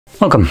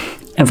Welcome.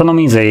 In front of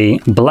me is a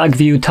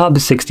Blackview Tab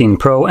 16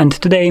 Pro, and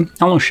today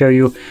I will show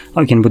you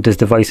how you can put this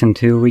device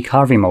into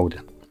recovery mode.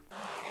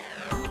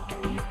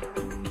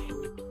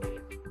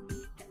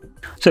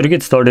 So to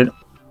get started,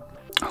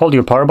 hold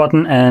your power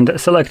button and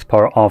select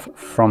power off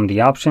from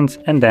the options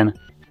and then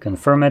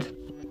confirm it.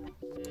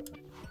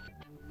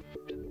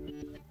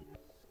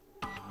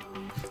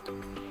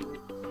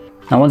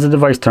 Now once the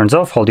device turns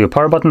off, hold your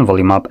power button,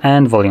 volume up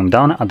and volume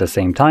down at the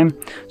same time.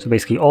 So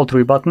basically all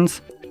three buttons.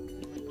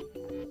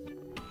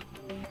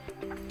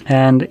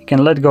 And you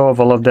can let go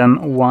of all of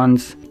them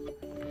once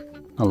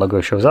a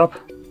logo shows up.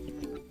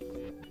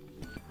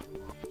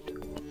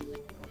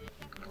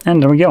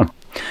 And there we go.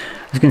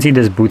 As you can see,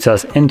 this boots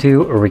us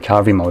into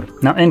recovery mode.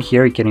 Now in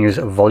here you can use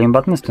volume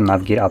buttons to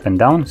navigate up and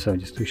down, so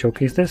just to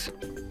showcase this.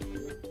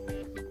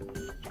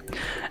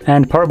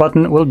 And power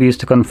button will be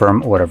used to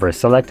confirm whatever is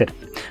selected.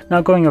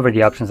 Now going over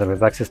the options that we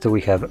have access to,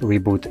 we have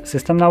reboot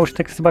system now, which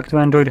takes us back to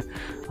Android,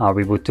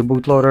 reboot to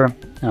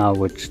bootloader,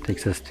 which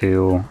takes us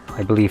to,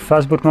 I believe,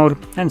 fastboot mode,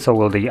 and so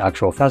will the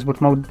actual fastboot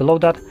mode below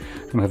that.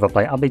 Then we have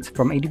apply updates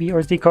from ADB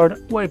or SD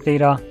card, wipe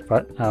data,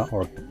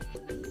 or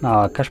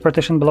cache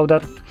partition below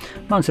that,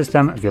 mount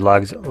system, view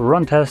logs,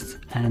 run tests,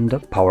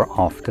 and power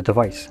off the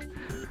device.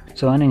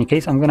 So in any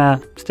case, I'm gonna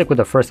stick with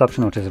the first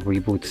option, which is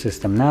reboot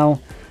system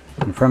now,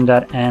 confirm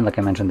that, and like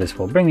I mentioned, this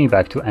will bring me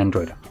back to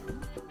Android.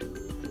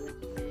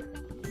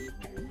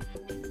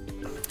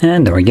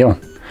 And there we go.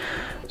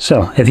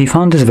 So if you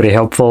found this very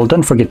helpful,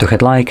 don't forget to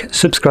hit like,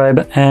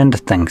 subscribe, and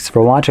thanks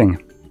for watching.